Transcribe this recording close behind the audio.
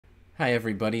Hi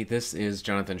everybody, this is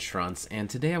Jonathan Schrantz, and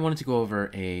today I wanted to go over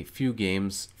a few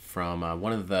games from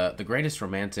one of the greatest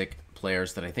romantic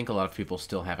players that I think a lot of people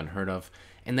still haven't heard of,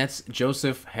 and that's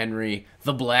Joseph Henry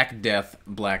the Black Death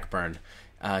Blackburne.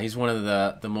 He's one of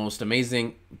the most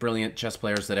amazing, brilliant chess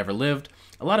players that ever lived.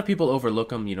 A lot of people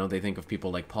overlook him, they think of people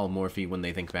like Paul Morphy when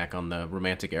they think back on the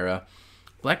Romantic era.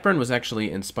 Blackburne was actually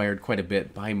inspired quite a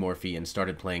bit by Morphy and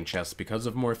started playing chess because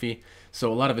of Morphy,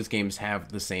 so a lot of his games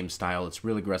have the same style. It's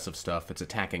real aggressive stuff, it's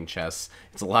attacking chess,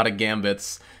 it's a lot of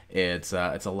gambits, it's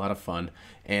a lot of fun,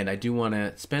 and I do want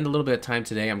to spend a little bit of time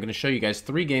today. I'm going to show you guys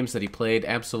 3 games that he played,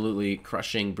 absolutely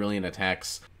crushing, brilliant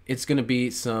attacks. It's going to be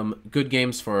some good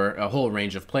games for a whole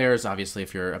range of players. Obviously,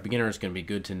 if you're a beginner, it's going to be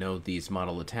good to know these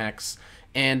model attacks.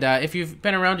 And if you've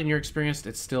been around and you're experienced,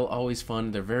 it's still always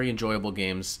fun. They're very enjoyable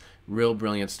games, real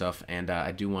brilliant stuff, and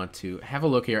I do want to have a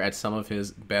look here at some of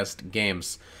his best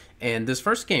games. And this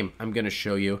first game I'm going to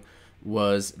show you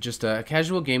was just a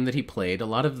casual game that he played. A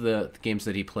lot of the games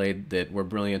that he played that were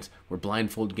brilliant were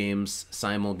blindfold games,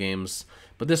 simul games,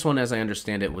 but this one, as I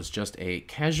understand it, was just a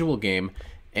casual game.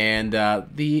 And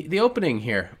the opening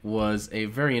here was a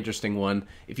very interesting one.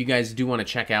 If you guys do want to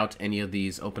check out any of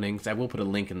these openings, I will put a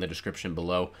link in the description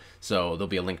below. So there'll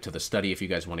be a link to the study if you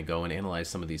guys want to go and analyze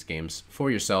some of these games for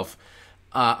yourself.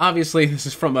 Obviously, this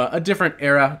is from a different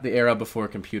era, the era before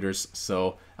computers.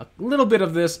 So a little bit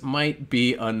of this might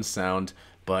be unsound,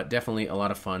 but definitely a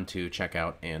lot of fun to check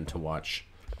out and to watch.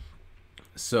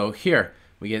 So here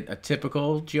we get a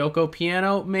typical Giocco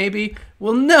piano, maybe?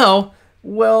 Well, no.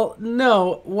 Well,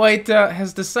 no, White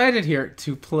has decided here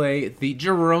to play the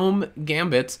Jerome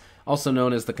Gambit, also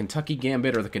known as the Kentucky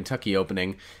Gambit or the Kentucky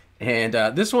Opening. And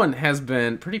this one has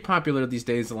been pretty popular these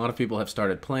days. A lot of people have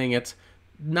started playing it.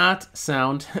 Not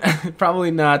sound,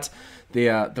 probably not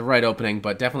the right opening,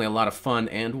 but definitely a lot of fun.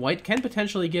 And White can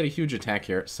potentially get a huge attack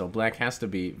here, so Black has to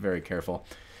be very careful.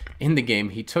 In the game,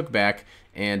 he took back,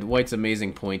 and White's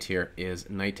amazing point here is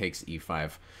knight takes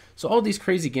e5. So all these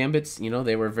crazy gambits,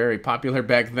 they were very popular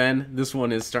back then. This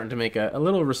one is starting to make a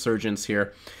little resurgence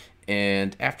here.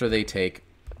 And after they take,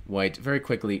 White very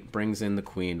quickly brings in the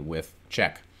queen with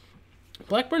check.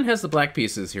 Blackburne has the black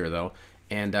pieces here, though,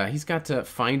 and he's got to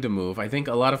find a move. I think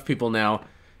a lot of people now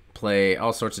play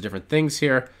all sorts of different things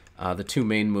here. The 2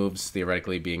 main moves,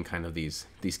 theoretically, being kind of these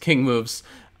king moves.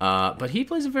 But he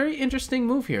plays a very interesting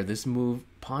move here, this move,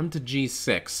 pawn to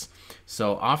g6.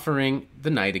 So offering the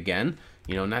knight again.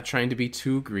 Not trying to be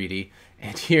too greedy.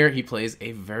 And here he plays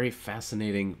a very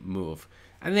fascinating move.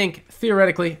 I think,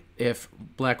 theoretically, if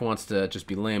Black wants to just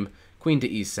be lame, queen to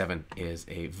e7 is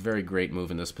a very great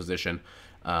move in this position.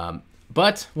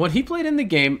 But what he played in the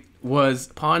game was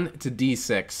pawn to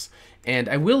d6. And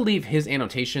I will leave his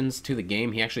annotations to the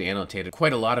game. He actually annotated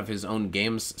quite a lot of his own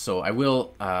games, so I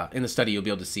will, in the study, you'll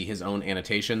be able to see his own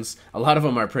annotations. A lot of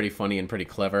them are pretty funny and pretty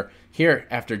clever. Here,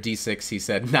 after d6, he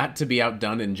said not to be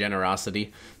outdone in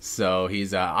generosity, so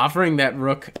he's offering that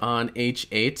rook on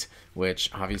h8, which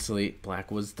obviously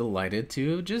Black was delighted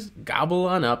to just gobble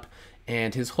on up.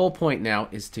 And his whole point now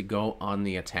is to go on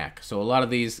the attack. So a lot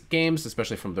of these games,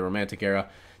 especially from the Romantic era,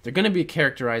 they're going to be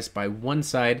characterized by one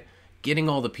side getting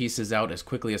all the pieces out as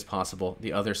quickly as possible,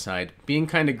 the other side being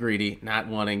kind of greedy, not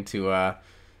wanting to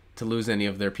lose any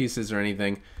of their pieces or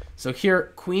anything. So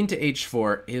here, queen to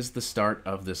h4 is the start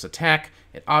of this attack.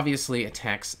 It obviously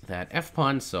attacks that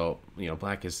f-pawn, so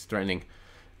Black is threatening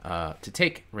to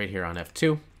take right here on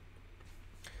f2.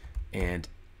 And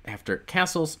after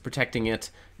castles protecting it,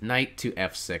 knight to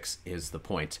f6 is the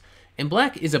point. And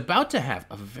Black is about to have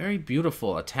a very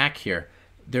beautiful attack here.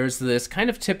 There's this kind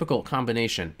of typical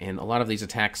combination in a lot of these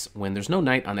attacks when there's no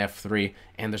knight on f3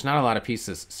 and there's not a lot of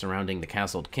pieces surrounding the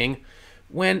castled king.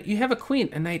 When you have a queen,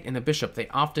 a knight, and a bishop, they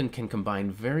often can combine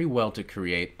very well to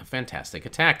create a fantastic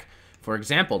attack. For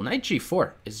example, knight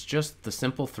g4 is just the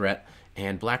simple threat,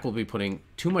 and Black will be putting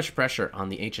too much pressure on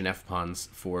the h and f pawns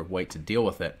for White to deal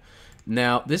with it.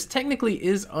 Now, this technically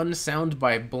is unsound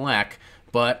by Black,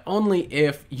 but only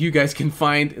if you guys can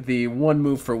find the one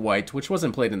move for White, which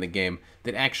wasn't played in the game,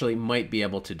 that actually might be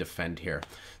able to defend here.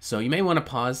 So you may want to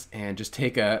pause and just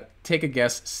take a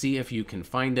guess, see if you can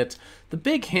find it. The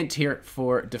big hint here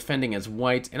for defending as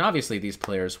White, and obviously these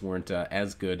players weren't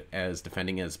as good as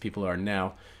defending as people are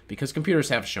now, because computers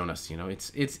have shown us,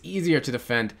 it's easier to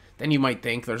defend than you might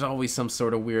think. There's always some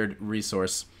sort of weird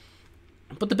resource.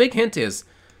 But the big hint is,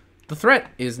 the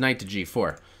threat is knight to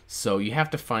g4. So you have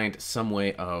to find some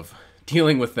way of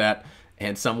dealing with that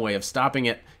and some way of stopping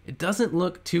it. It doesn't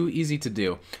look too easy to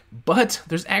do, but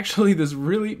there's actually this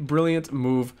really brilliant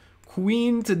move,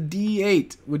 queen to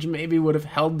d8, which maybe would have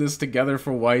held this together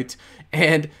for White.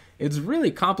 And it's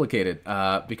really complicated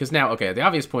because now, okay, the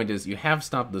obvious point is you have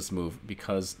stopped this move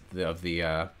because of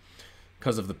the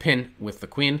pin with the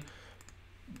queen.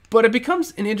 But it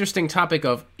becomes an interesting topic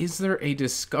of, is there a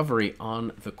discovery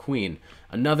on the queen?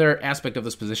 Another aspect of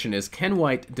this position is, can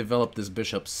white develop this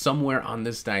bishop somewhere on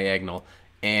this diagonal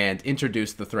and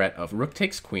introduce the threat of rook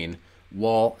takes queen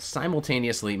while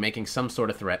simultaneously making some sort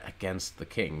of threat against the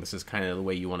king? This is kind of the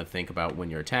way you want to think about when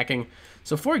you're attacking.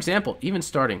 So for example, even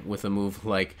starting with a move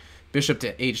like bishop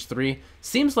to h3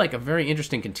 seems like a very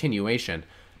interesting continuation.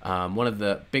 One of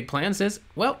the big plans is,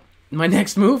 well, my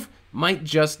next move might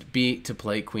just be to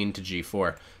play queen to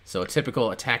g4. So a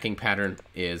typical attacking pattern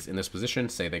is in this position,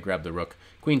 say they grab the rook,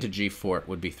 queen to g4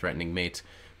 would be threatening mate,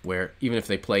 where even if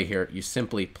they play here, you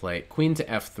simply play queen to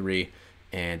f3,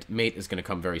 and mate is going to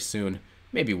come very soon.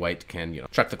 Maybe white can,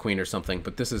 chuck the queen or something,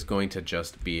 but this is going to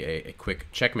just be a quick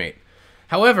checkmate.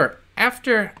 However,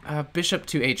 after bishop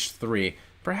to h3,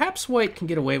 perhaps white can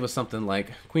get away with something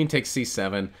like queen takes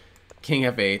c7, king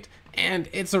f8, and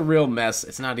it's a real mess.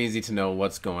 It's not easy to know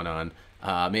what's going on.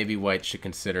 Maybe white should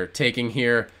consider taking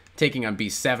here. Taking on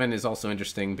b7 is also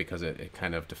interesting because it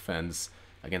kind of defends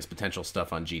against potential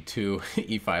stuff on g2.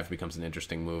 e5 becomes an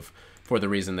interesting move for the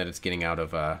reason that it's getting out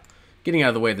of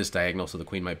the way of this diagonal, so the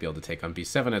queen might be able to take on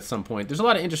b7 at some point. There's a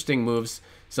lot of interesting moves,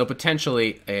 so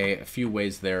potentially a few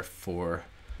ways there for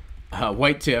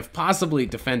white to have possibly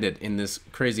defended in this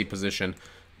crazy position,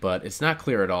 but it's not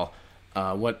clear at all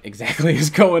what exactly is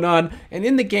going on. And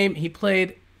in the game, he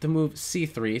played the move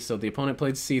c3, so the opponent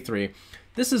played c3.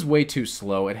 This is way too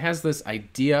slow. It has this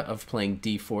idea of playing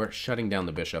d4, shutting down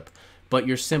the bishop, but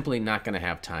you're simply not going to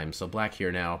have time. So black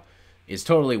here now is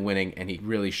totally winning, and he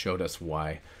really showed us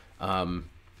why.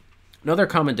 Another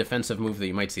common defensive move that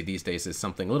you might see these days is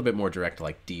something a little bit more direct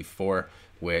like d4,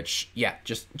 which, yeah,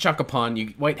 just chuck a pawn.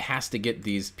 White has to get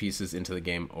these pieces into the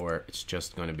game or it's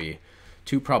just going to be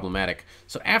too problematic.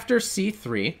 So after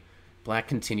c3, black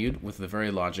continued with the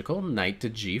very logical knight to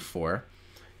g4.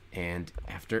 And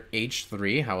after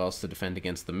h3, how else to defend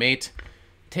against the mate,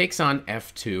 takes on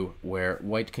f2, where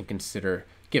white can consider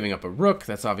giving up a rook.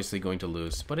 That's obviously going to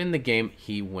lose. But in the game,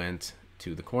 he went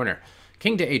to the corner.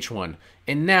 King to h1.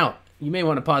 And now, you may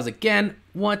want to pause again.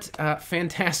 What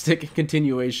fantastic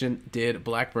continuation did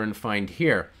Blackburne find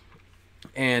here?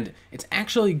 And it's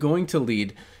actually going to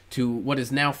lead to what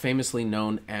is now famously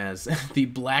known as the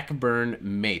Blackburne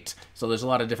mate. So there's a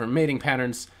lot of different mating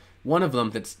patterns. One of them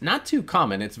that's not too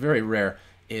common, it's very rare,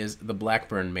 is the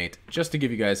Blackburne mate. Just to give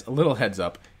you guys a little heads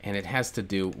up, and it has to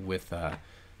do with the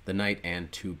knight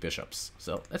and two bishops.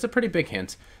 So that's a pretty big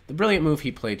hint. The brilliant move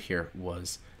he played here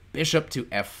was bishop to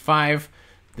f5.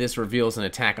 This reveals an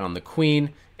attack on the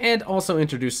queen, and also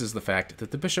introduces the fact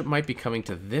that the bishop might be coming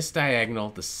to this diagonal,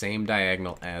 the same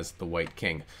diagonal as the white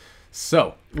king.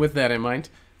 So, with that in mind,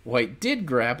 white did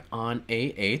grab on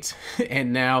a8,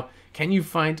 and now, can you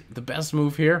find the best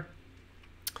move here?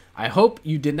 I hope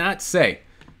you did not say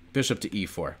bishop to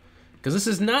e4, because this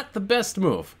is not the best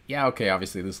move. Yeah, okay,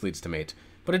 obviously this leads to mate,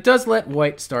 but it does let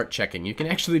white start checking. You can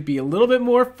actually be a little bit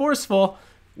more forceful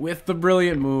with the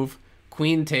brilliant move,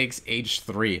 queen takes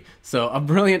h3. So a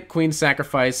brilliant queen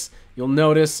sacrifice. You'll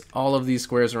notice all of these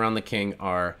squares around the king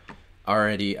are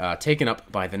already taken up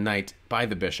by the knight, by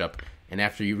the bishop, and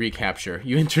after you recapture,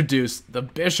 you introduce the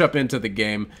bishop into the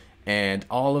game, and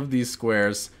all of these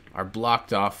squares are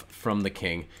blocked off from the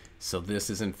king. So this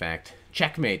is in fact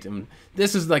checkmate, and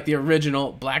this is like the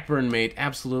original Blackburne mate.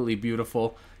 Absolutely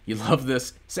beautiful. You love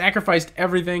this. Sacrificed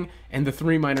everything, and the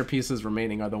three minor pieces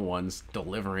remaining are the ones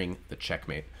delivering the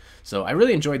checkmate. So I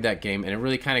really enjoyed that game, and it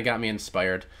really kind of got me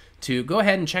inspired to go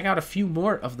ahead and check out a few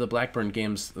more of the Blackburne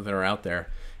games that are out there.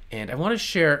 And I want to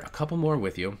share a couple more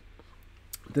with you.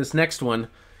 This next one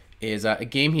is a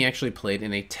game he actually played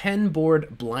in a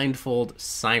 10-board blindfold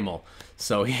simul.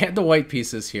 So he had the white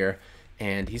pieces here,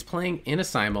 and he's playing in a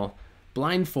simul,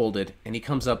 blindfolded, and he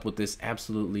comes up with this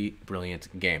absolutely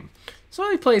brilliant game. So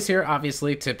he plays here,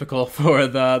 obviously, typical for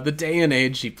the day and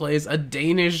age. He plays a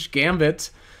Danish Gambit.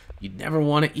 You'd never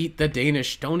want to eat the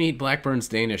Danish. Don't eat Blackburne's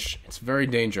Danish. It's very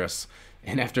dangerous.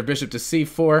 And after bishop to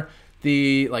c4,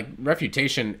 the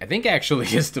refutation, I think, actually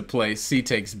is to play c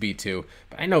takes b2.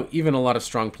 But I know even a lot of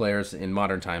strong players in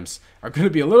modern times are going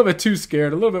to be a little bit too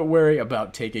scared, a little bit wary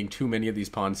about taking too many of these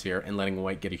pawns here and letting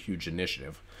white get a huge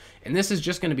initiative. And this is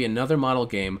just going to be another model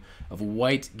game of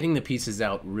white getting the pieces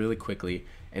out really quickly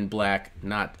and black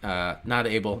not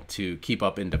able to keep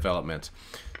up in development.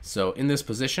 So in this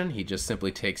position, he just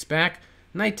simply takes back,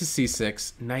 knight to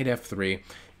c6, knight f3,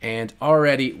 and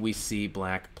already we see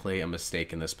black play a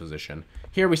mistake in this position.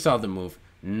 Here we saw the move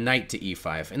knight to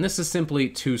e5, and this is simply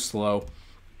too slow.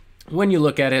 When you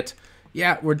look at it,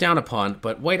 Yeah, we're down a pawn,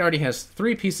 but white already has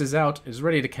 3 pieces out, is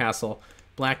ready to castle.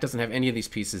 Black doesn't have any of these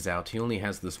pieces out. He only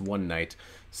has this 1 knight.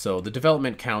 So the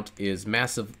development count is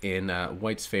massive in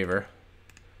white's favor.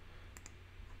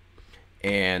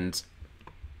 And,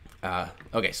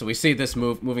 okay, so we see this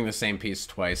move, moving the same piece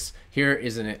twice. Here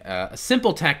is a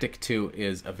simple tactic, too,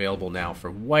 is available now for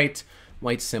white.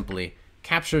 White simply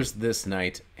captures this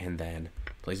knight and then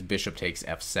plays bishop takes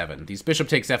f7. These bishop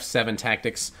takes f7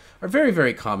 tactics are very,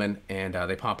 very common, and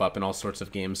they pop up in all sorts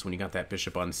of games when you got that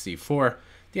bishop on c4.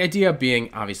 The idea being,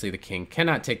 obviously, the king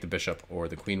cannot take the bishop or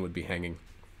the queen would be hanging.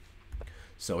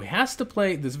 So he has to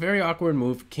play this very awkward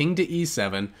move, king to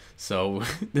e7. So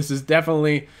this is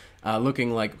definitely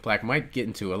looking like black might get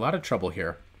into a lot of trouble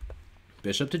here.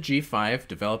 Bishop to g5,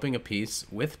 developing a piece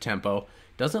with tempo.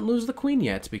 Doesn't lose the queen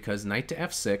yet because knight to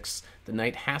f6. The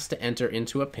knight has to enter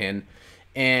into a pin.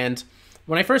 And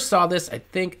when I first saw this, I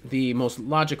think the most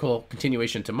logical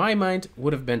continuation to my mind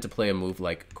would have been to play a move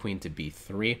like queen to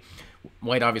b3.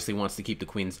 White obviously wants to keep the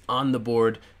queens on the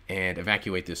board and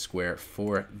evacuate this square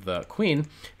for the queen.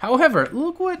 However,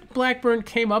 look what Blackburne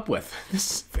came up with.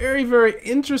 This very, very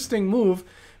interesting move,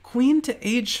 queen to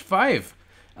h5.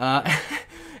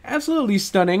 Absolutely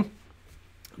stunning.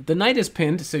 The knight is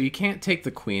pinned, so you can't take the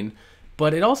queen,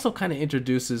 but it also kind of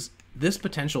introduces this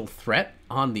potential threat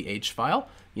on the h-file.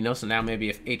 You know, so now maybe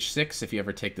if h6, if you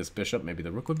ever take this bishop, maybe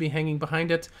the rook would be hanging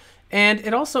behind it. And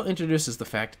it also introduces the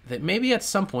fact that maybe at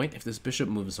some point, if this bishop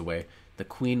moves away, the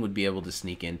queen would be able to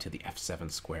sneak into the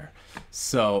f7 square.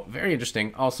 So very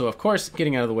interesting. Also, of course,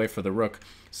 getting out of the way for the rook.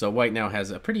 So white now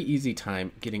has a pretty easy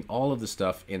time getting all of the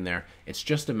stuff in there. It's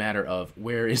just a matter of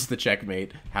where is the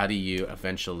checkmate? How do you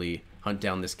eventually hunt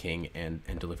down this king and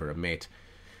deliver a mate?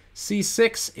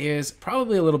 c6 is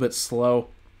probably a little bit slow.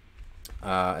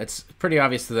 It's pretty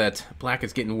obvious that black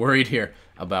is getting worried here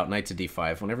about knight to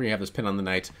d5. Whenever you have this pin on the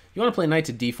knight, you want to play knight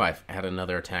to d5, add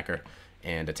another attacker,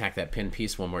 and attack that pin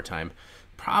piece one more time.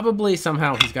 Probably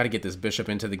somehow he's got to get this bishop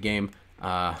into the game.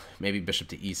 Maybe bishop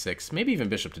to e6, maybe even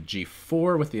bishop to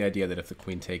g4 with the idea that if the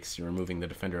queen takes, you're removing the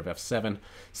defender of f7.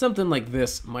 Something like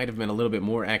this might have been a little bit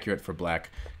more accurate for black,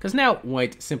 because now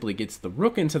white simply gets the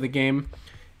rook into the game,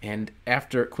 and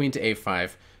after queen to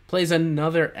a5, plays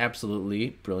another absolutely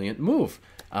brilliant move.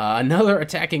 Another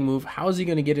attacking move. How is he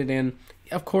going to get it in?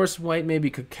 Of course, white maybe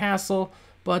could castle,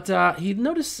 but he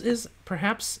notices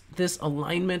perhaps this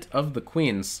alignment of the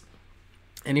queens.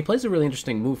 And he plays a really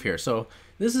interesting move here. So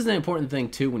this is an important thing,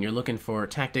 too, when you're looking for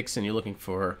tactics and you're looking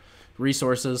for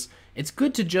resources. It's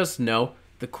good to just know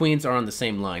the queens are on the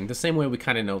same line. The same way we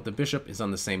kind of know the bishop is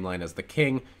on the same line as the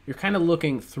king. You're kind of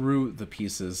looking through the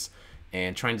pieces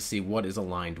and trying to see what is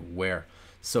aligned where.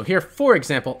 So here, for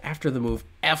example, after the move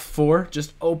f4,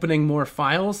 just opening more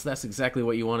files, that's exactly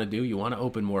what you want to do. You want to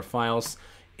open more files.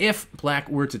 If black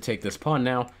were to take this pawn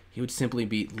now, he would simply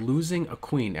be losing a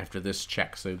queen after this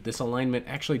check. So this alignment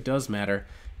actually does matter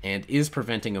and is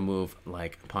preventing a move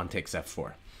like pawn takes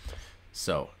f4.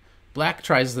 So black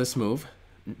tries this move,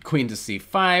 queen to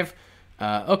c5.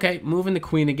 Okay, moving the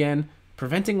queen again,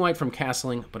 preventing white from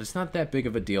castling, but it's not that big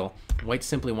of a deal. White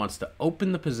simply wants to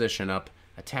open the position up,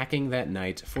 attacking that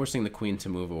knight, forcing the queen to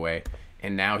move away,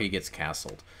 and now he gets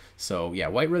castled. So yeah,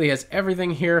 white really has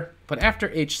everything here, but after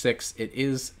h6, it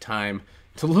is time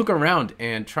to look around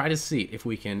and try to see if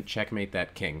we can checkmate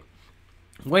that king.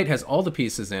 White has all the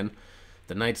pieces in.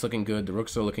 The knight's looking good, the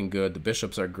rooks are looking good, the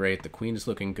bishops are great, the queen is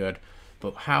looking good,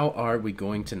 but how are we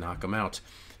going to knock him out?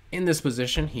 In this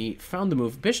position, he found the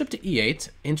move bishop to e8,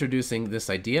 introducing this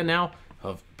idea now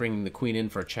of bringing the queen in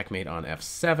for a checkmate on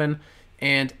f7,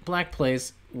 and black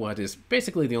plays what is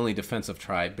basically the only defensive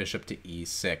try, bishop to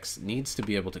e6. Needs to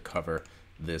be able to cover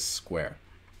this square.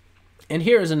 And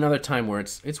here is another time where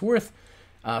it's worth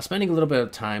spending a little bit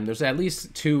of time. There's at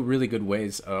least 2 really good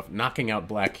ways of knocking out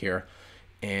black here.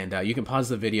 And you can pause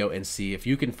the video and see if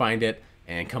you can find it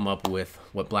and come up with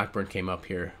what Blackburne came up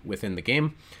here within the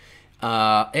game.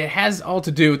 It has all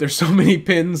to do, there's so many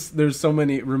pins, there's so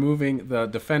many removing the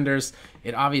defenders.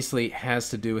 It obviously has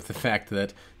to do with the fact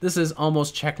that this is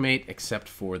almost checkmate except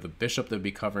for the bishop that would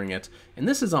be covering it. And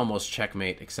this is almost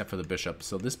checkmate except for the bishop.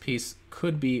 So this piece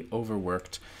could be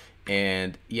overworked.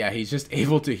 And yeah, he's just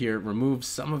able to here remove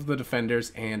some of the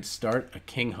defenders and start a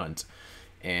king hunt.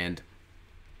 And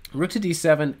rook to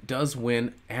d7 does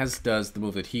win, as does the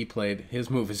move that he played.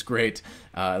 His move is great,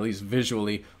 at least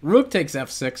visually. Rook takes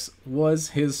f6 was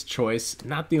his choice,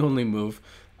 not the only move,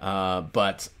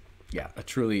 but yeah, a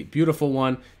truly beautiful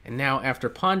one. And now after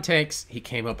pawn takes, he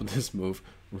came up with this move,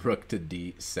 rook to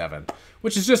d7,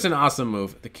 which is just an awesome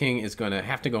move. The king is going to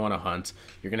have to go on a hunt.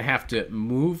 You're going to have to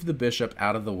move the bishop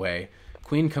out of the way.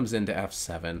 Queen comes into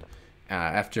f7.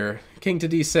 After king to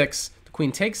d6, the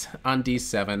queen takes on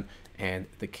d7, and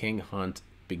the king hunt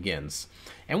begins.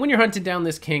 And when you're hunting down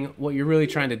this king, what you're really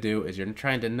trying to do is you're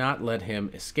trying to not let him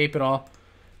escape at all.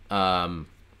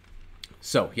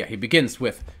 So yeah, he begins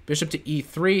with bishop to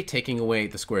e3, taking away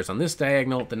the squares on this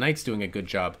diagonal. The knight's doing a good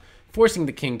job, forcing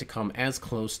the king to come as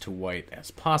close to white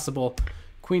as possible.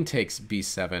 Queen takes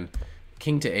b7,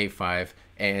 king to a5,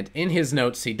 and in his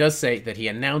notes, he does say that he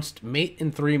announced mate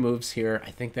in 3 moves here.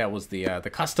 I think that was the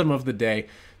custom of the day.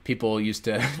 People used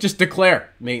to just declare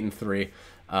mate in 3.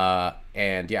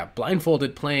 And yeah,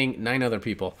 blindfolded, playing 9 other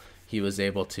people, he was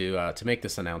able to make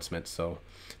this announcement. So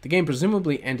the game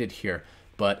presumably ended here.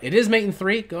 But it is mate in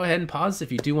 3. Go ahead and pause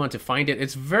if you do want to find it.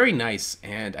 It's very nice,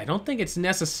 and I don't think it's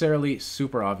necessarily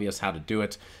super obvious how to do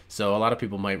it. So a lot of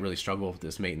people might really struggle with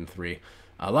this mate in 3.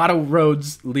 A lot of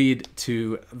roads lead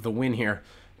to the win here,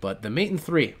 but the mate in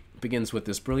 3 begins with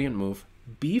this brilliant move,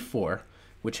 b4,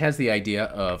 which has the idea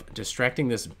of distracting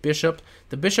this bishop.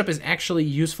 The bishop is actually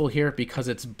useful here because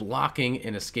it's blocking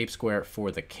an escape square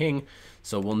for the king.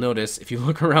 So we'll notice if you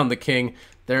look around the king,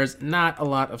 there's not a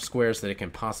lot of squares that it can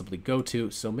possibly go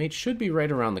to. So mate should be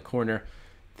right around the corner.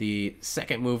 The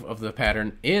second move of the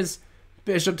pattern is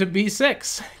bishop to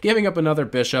b6, giving up another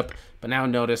bishop. But now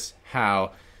notice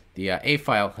how the a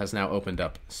file has now opened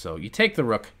up. So you take the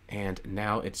rook, and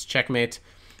now it's checkmate.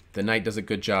 The knight does a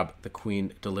good job. The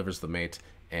queen delivers the mate.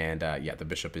 And yeah, the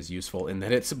bishop is useful in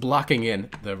that it's blocking in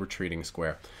the retreating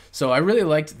square. So I really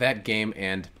liked that game,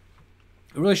 and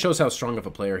it really shows how strong of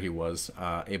a player he was,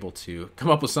 able to come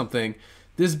up with something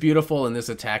this beautiful in this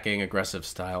attacking, aggressive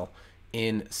style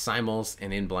in simuls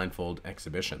and in blindfold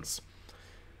exhibitions.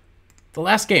 The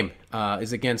last game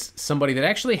is against somebody that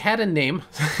actually had a name.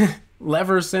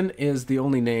 Leverson is the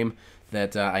only name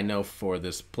that I know for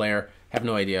this player. Have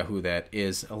no idea who that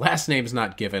is. A last name's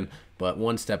not given, but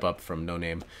one step up from no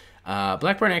name.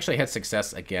 Blackburne actually had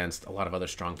success against a lot of other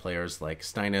strong players like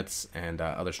Steinitz and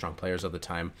other strong players of the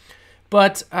time.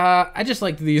 But I just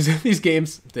liked these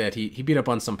games that he beat up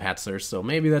on some Patzlers, so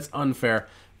maybe that's unfair.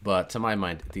 But to my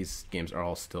mind, these games are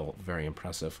all still very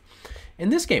impressive.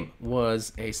 And this game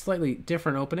was a slightly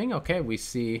different opening. Okay, we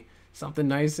see something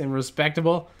nice and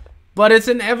respectable, but it's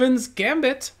an Evans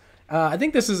Gambit. I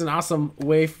think this is an awesome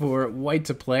way for white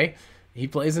to play. He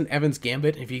plays an Evans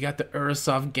Gambit. If you got the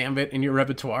Urasov Gambit in your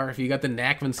repertoire, if you got the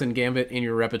Nakvinson Gambit in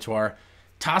your repertoire,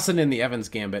 tossing in the Evans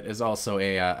Gambit is also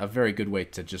a very good way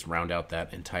to just round out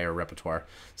that entire repertoire.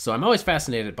 So I'm always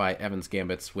fascinated by Evans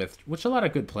Gambits, which a lot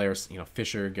of good players,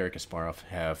 Fischer, Garry Kasparov,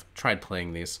 have tried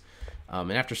playing these.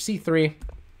 And after c3,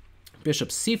 bishop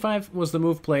c5 was the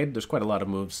move played. There's quite a lot of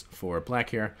moves for black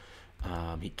here.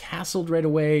 He castled right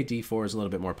away. d4 is a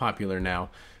little bit more popular now.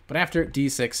 But after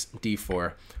d6,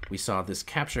 d4, we saw this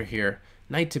capture here,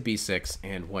 knight to b6,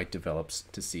 and white develops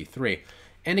to c3.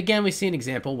 And again, we see an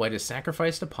example. White has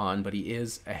sacrificed a pawn, but he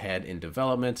is ahead in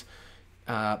development.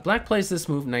 Black plays this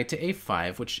move, knight to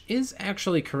a5, which is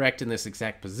actually correct in this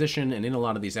exact position. And in a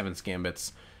lot of these Evans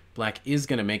Gambits, black is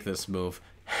going to make this move.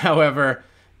 However,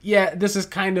 yeah, this is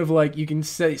kind of like you can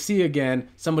see again,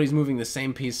 somebody's moving the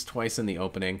same piece twice in the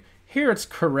opening. Here it's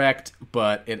correct,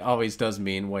 but it always does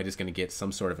mean white is going to get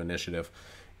some sort of initiative.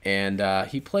 And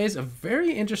he plays a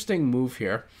very interesting move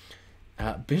here.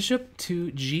 Bishop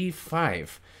to g5.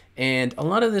 And a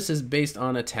lot of this is based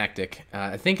on a tactic.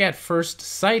 I think at first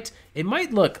sight, it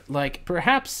might look like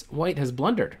perhaps white has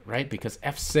blundered, right? Because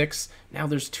f6, now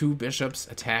there's 2 bishops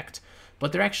attacked.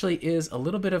 But there actually is a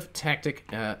little bit of tactic.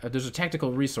 There's a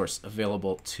tactical resource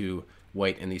available to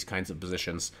white in these kinds of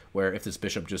positions, where if this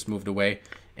bishop just moved away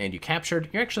and you captured,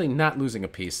 you're actually not losing a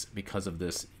piece because of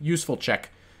this useful check,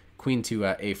 queen to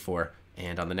a4,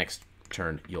 and on the next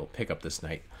turn, you'll pick up this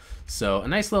knight. So a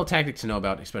nice little tactic to know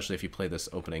about, especially if you play this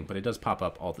opening, but it does pop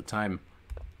up all the time.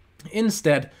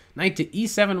 Instead, knight to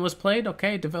e7 was played.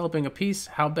 Okay, developing a piece.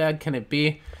 How bad can it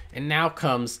be? And now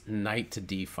comes knight to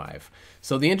d5.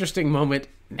 So the interesting moment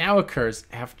now occurs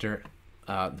after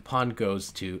the pawn goes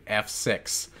to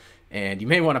f6. And you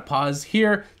may want to pause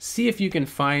here, see if you can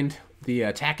find the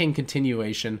attacking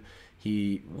continuation.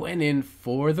 He went in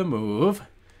for the move.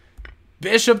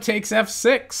 Bishop takes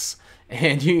f6.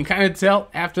 And you can kind of tell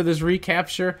after this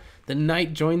recapture, the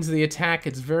knight joins the attack.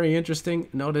 It's very interesting.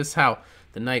 Notice how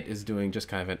the knight is doing just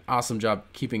kind of an awesome job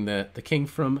keeping the king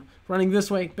from running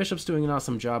this way. Bishop's doing an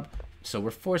awesome job. So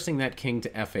we're forcing that king to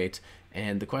f8.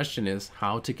 And the question is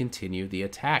how to continue the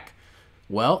attack.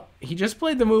 Well, he just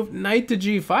played the move knight to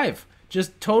g5,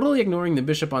 just totally ignoring the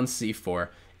bishop on c4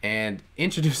 and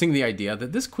introducing the idea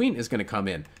that this queen is going to come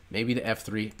in, maybe to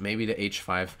f3, maybe to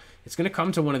h5. It's going to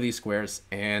come to one of these squares,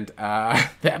 and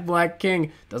that black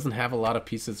king doesn't have a lot of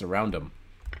pieces around him.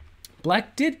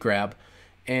 black did grab,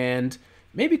 and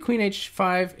maybe queen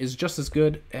h5 is just as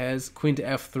good as queen to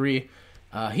f3.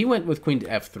 He went with queen to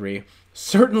f3.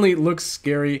 Certainly looks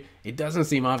scary. It doesn't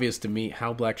seem obvious to me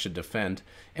how black should defend.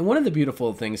 And one of the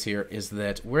beautiful things here is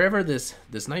that wherever this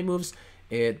knight moves,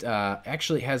 it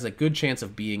actually has a good chance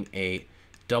of being a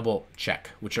double check,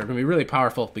 which are going to be really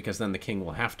powerful because then the king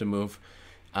will have to move.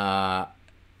 I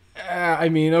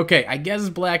mean, okay, I guess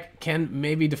black can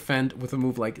maybe defend with a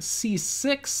move like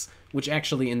c6, which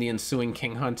actually in the ensuing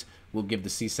king hunt will give the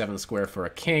c7 square for a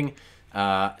king.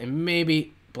 And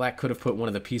maybe black could have put one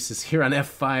of the pieces here on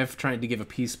f5, trying to give a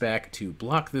piece back to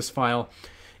block this file.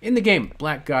 In the game,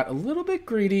 black got a little bit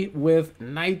greedy with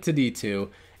knight to d2,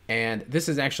 and this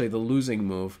is actually the losing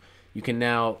move. You can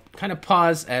now kind of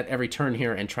pause at every turn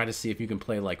here and try to see if you can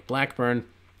play like Blackburne.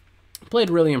 Played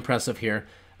really impressive here.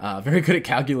 Very good at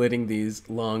calculating these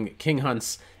long king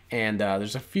hunts, and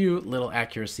there's a few little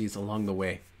accuracies along the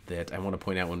way that I want to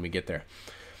point out when we get there.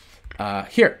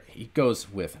 Here, he goes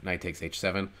with knight takes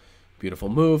h7. Beautiful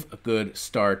move, a good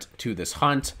start to this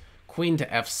hunt. Queen to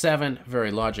f7,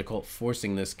 very logical,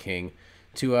 forcing this king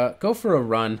to go for a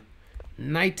run.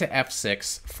 Knight to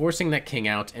f6, forcing that king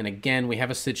out, and again, we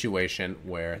have a situation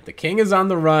where the king is on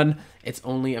the run. It's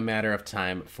only a matter of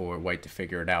time for white to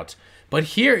figure it out. But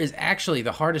here is actually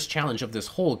the hardest challenge of this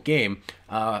whole game.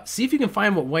 See if you can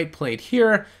find what white played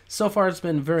here. So far, it's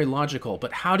been very logical,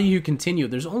 but how do you continue?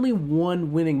 There's only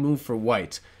one winning move for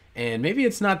white, and maybe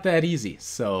it's not that easy.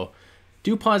 So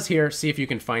do pause here, see if you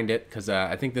can find it, because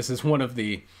I think this is one of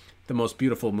the most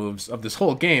beautiful moves of this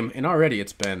whole game, and already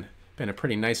it's been a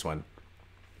pretty nice one.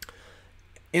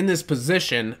 In this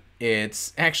position,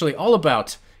 it's actually all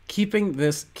about keeping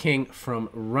this king from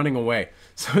running away.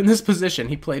 So in this position,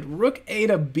 he played rook a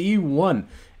to b1.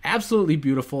 Absolutely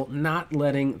beautiful, not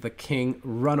letting the king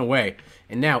run away.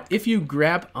 And now, if you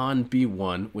grab on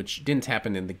b1, which didn't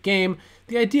happen in the game,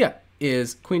 the idea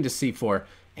is queen to c4,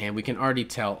 and we can already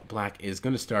tell black is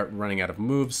going to start running out of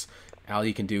moves. All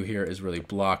you can do here is really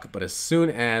block, but as soon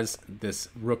as this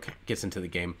rook gets into the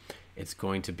game, it's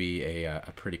going to be a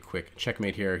pretty quick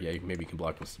checkmate here. Yeah, maybe you can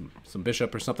block with some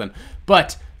bishop or something.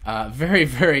 But very,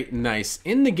 very nice.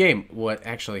 In the game, what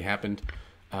actually happened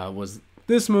was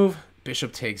this move.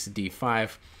 Bishop takes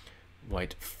d5.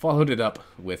 White followed it up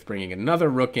with bringing another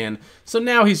rook in. So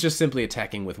now he's just simply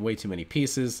attacking with way too many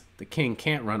pieces. The king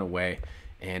can't run away.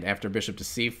 And after bishop to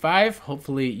c5,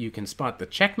 hopefully you can spot the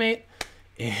checkmate.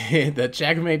 The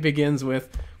checkmate begins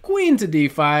with queen to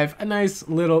d5, a nice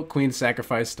little queen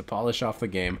sacrifice to polish off the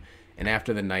game. And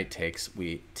after the knight takes,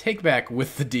 we take back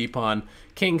with the d-pawn.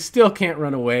 King still can't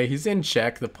run away. He's in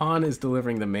check. The pawn is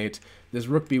delivering the mate. This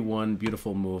rook b1,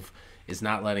 beautiful move, is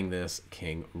not letting this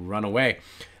king run away.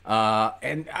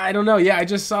 And I don't know. Yeah, I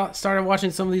just started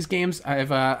watching some of these games.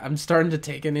 I'm starting to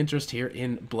take an interest here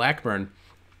in Blackburne.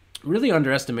 Really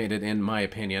underestimated, in my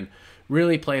opinion.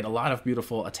 Really played a lot of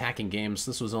beautiful attacking games.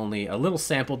 This was only a little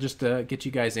sample just to get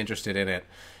you guys interested in it.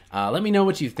 Let me know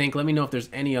what you think. Let me know if there's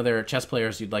any other chess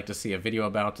players you'd like to see a video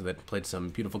about that played some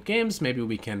beautiful games. Maybe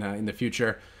we can, in the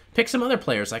future, pick some other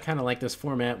players. I kind of like this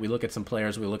format. We look at some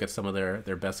players. We look at some of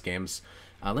their best games.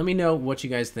 Let me know what you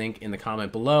guys think in the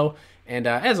comment below. And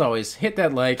as always, hit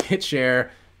that like, hit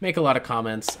share, make a lot of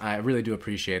comments. I really do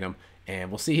appreciate them.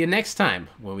 And we'll see you next time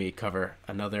when we cover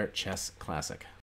another chess classic.